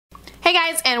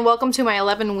guys, and welcome to my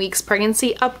 11 weeks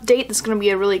pregnancy update. This is going to be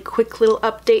a really quick little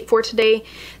update for today.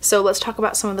 So let's talk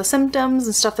about some of the symptoms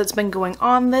and stuff that's been going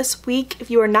on this week.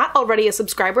 If you are not already a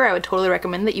subscriber, I would totally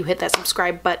recommend that you hit that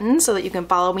subscribe button so that you can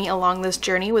follow me along this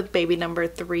journey with baby number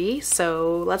 3.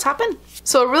 So let's hop in.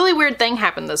 So a really weird thing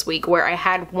happened this week where I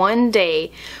had one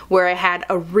day where I had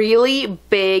a really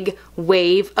big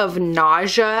wave of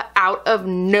nausea out of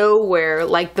nowhere.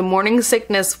 Like the morning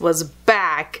sickness was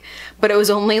back, but it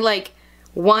was only like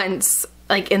once,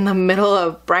 like in the middle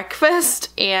of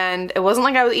breakfast, and it wasn't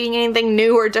like I was eating anything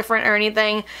new or different or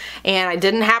anything, and it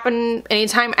didn't happen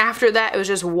anytime after that. It was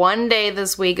just one day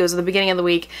this week. It was at the beginning of the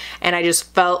week, and I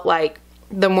just felt like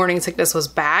the morning sickness was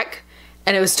back,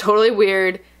 and it was totally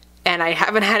weird, and I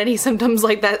haven't had any symptoms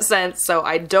like that since, so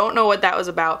I don't know what that was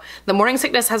about. The morning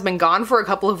sickness has been gone for a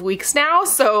couple of weeks now,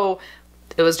 so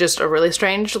it was just a really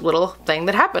strange little thing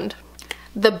that happened.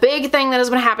 The big thing that has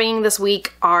been happening this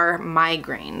week are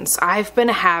migraines. I've been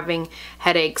having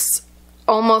headaches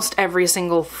almost every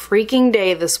single freaking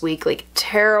day this week, like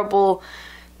terrible.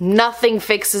 Nothing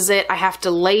fixes it. I have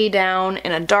to lay down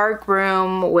in a dark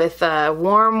room with a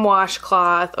warm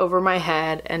washcloth over my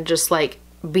head and just like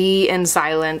be in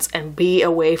silence and be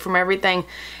away from everything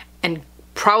and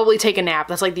probably take a nap.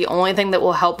 That's like the only thing that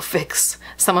will help fix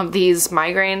some of these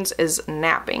migraines is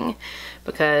napping,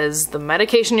 because the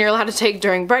medication you're allowed to take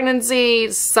during pregnancy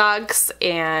sucks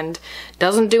and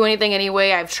doesn't do anything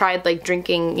anyway. I've tried like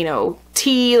drinking, you know,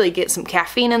 tea, like get some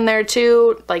caffeine in there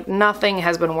too. Like nothing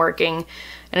has been working,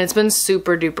 and it's been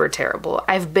super duper terrible.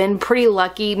 I've been pretty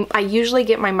lucky. I usually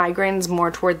get my migraines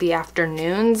more toward the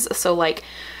afternoons, so like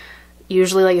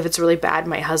usually like if it's really bad,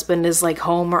 my husband is like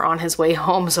home or on his way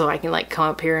home, so I can like come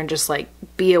up here and just like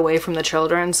be away from the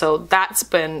children. So that's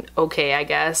been okay, I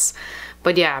guess.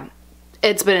 But yeah,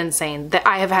 it's been insane. That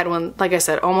I have had one, like I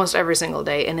said, almost every single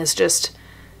day, and it's just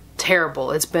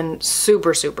terrible. It's been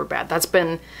super, super bad. That's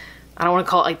been, I don't want to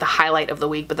call it like the highlight of the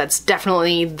week, but that's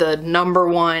definitely the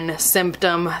 _1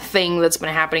 symptom thing that's been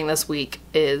happening this week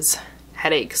is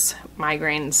headaches,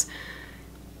 migraines,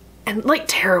 and like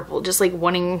terrible, just like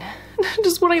wanting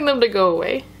them to go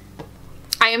away.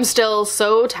 I am still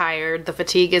so tired. The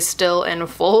fatigue is still in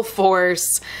full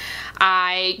force.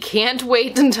 I can't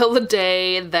wait until the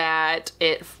day that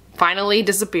it finally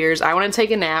disappears. I want to take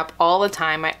a nap all the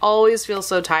time. I always feel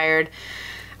so tired.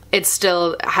 It's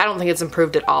still, I don't think it's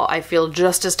improved at all. I feel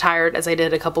just as tired as I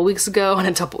did a couple weeks ago and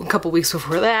a couple weeks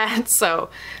before that. So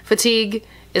fatigue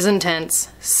is intense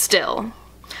still.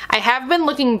 I have been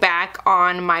looking back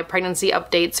on my pregnancy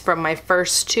updates from my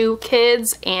first 2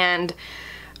 kids, and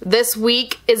this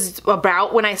week is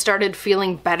about when I started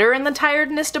feeling better in the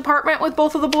tiredness department with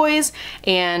both of the boys,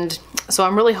 and so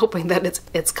I'm really hoping that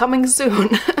it's coming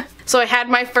soon. So I had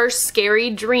my first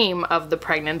scary dream of the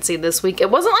pregnancy this week. It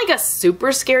wasn't like a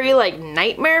super scary like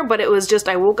nightmare, but it was just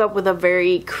I woke up with a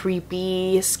very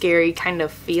creepy, scary kind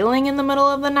of feeling in the middle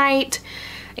of the night.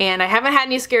 And I haven't had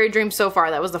any scary dreams so far.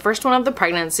 That was the first one of the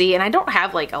pregnancy, and I don't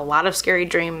have like a lot of scary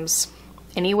dreams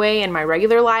anyway in my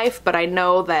regular life, but I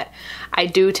know that I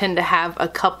do tend to have a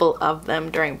couple of them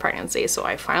during pregnancy, so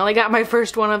I finally got my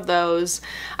first one of those.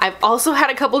 I've also had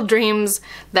a couple dreams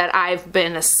that I've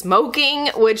been smoking,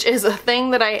 which is a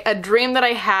dream that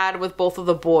I had with both of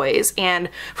the boys, and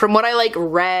from what I like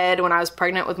read when I was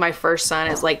pregnant with my first son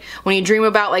is like when you dream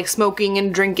about like smoking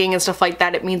and drinking and stuff like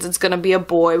that, it means it's gonna be a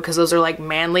boy because those are like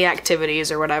manly activities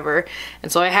or whatever.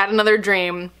 And so I had another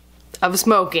dream of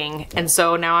smoking, and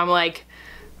so now I'm like,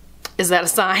 is that a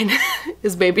sign?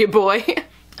 Is baby a boy?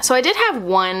 So I did have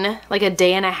one, like a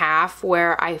day and a half,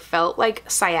 where I felt like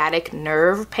sciatic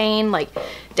nerve pain, like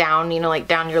down, you know, like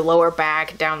down your lower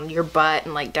back, down your butt,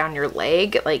 and like down your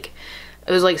leg. Like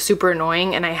it was like super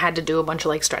annoying, and I had to do a bunch of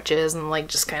like stretches and like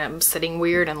just kind of sitting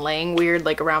weird and laying weird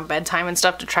like around bedtime and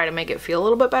stuff to try to make it feel a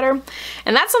little bit better.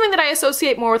 And that's something that I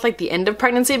associate more with like the end of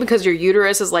pregnancy, because your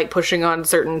uterus is like pushing on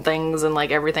certain things and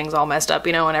like everything's all messed up,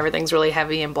 you know, and everything's really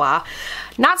heavy and blah.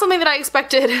 Not something that I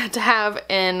expected to have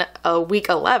in week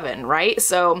 11, right?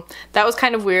 So that was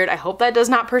kind of weird. I hope that does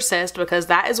not persist, because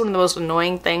that is one of the most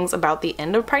annoying things about the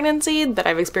end of pregnancy that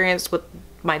I've experienced with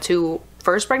my 2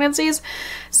 first pregnancies.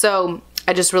 So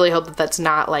I just really hope that that's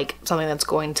not like something that's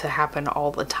going to happen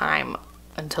all the time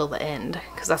until the end,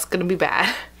 because that's gonna be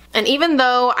bad. And even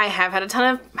though I have had a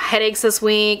ton of headaches this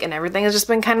week and everything has just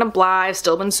been kind of blah, I've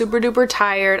still been super duper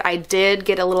tired, I did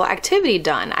get a little activity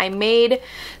done. I made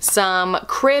some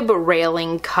crib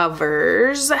railing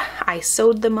covers. I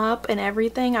sewed them up and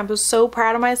everything. I was so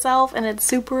proud of myself, and it's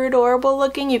super adorable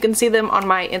looking. You can see them on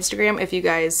my Instagram if you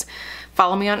guys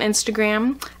Follow me on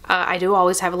Instagram. I do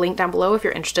always have a link down below if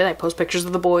you're interested. I post pictures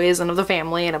of the boys and of the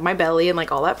family and of my belly and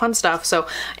like all that fun stuff. So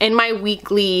in my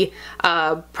weekly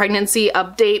pregnancy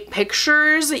update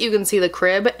pictures, you can see the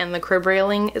crib, and the crib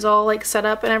railing is all like set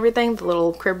up and everything, the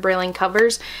little crib railing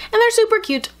covers, and they're super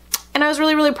cute. And I was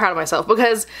really, really proud of myself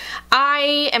because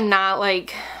I am not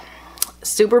like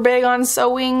super big on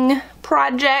sewing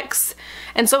projects.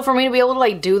 And so for me to be able to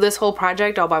like do this whole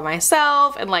project all by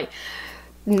myself and like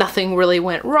nothing really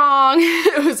went wrong,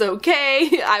 it was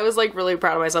okay. I was like really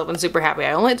proud of myself and super happy.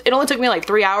 It only took me like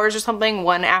 3 hours or something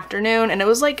one afternoon, and it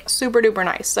was like super duper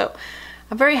nice. So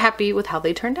I'm very happy with how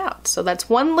they turned out. So that's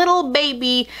one little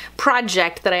baby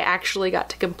project that I actually got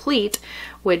to complete,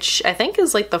 which I think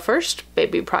is like the first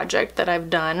baby project that I've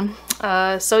done.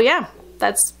 So yeah,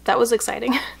 that was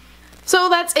exciting. So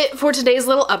that's it for today's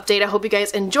little update. I hope you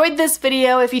guys enjoyed this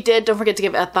video. If you did, don't forget to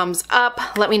give it a thumbs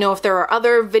up. Let me know if there are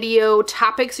other video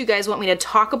topics you guys want me to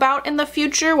talk about in the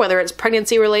future, whether it's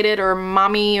pregnancy related or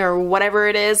mommy or whatever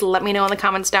it is. Let me know in the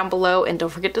comments down below, and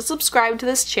don't forget to subscribe to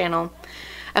this channel.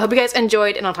 I hope you guys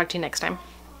enjoyed, and I'll talk to you next time.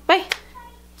 Bye!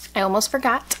 I almost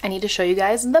forgot. I need to show you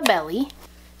guys the belly.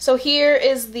 So here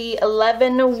is the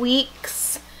 11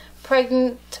 weeks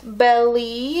pregnant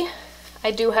belly.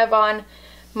 I do have on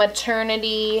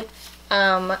maternity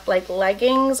like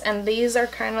leggings, and these are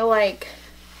kind of like,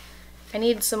 I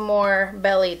need some more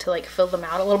belly to like fill them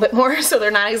out a little bit more, so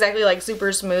they're not exactly like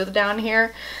super smooth down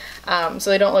here, so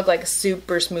they don't look like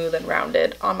super smooth and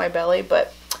rounded on my belly.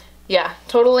 But yeah,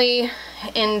 totally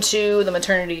into the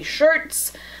maternity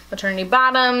shirts, maternity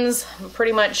bottoms. I'm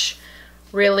pretty much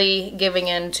really giving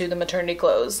in to the maternity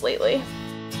clothes lately.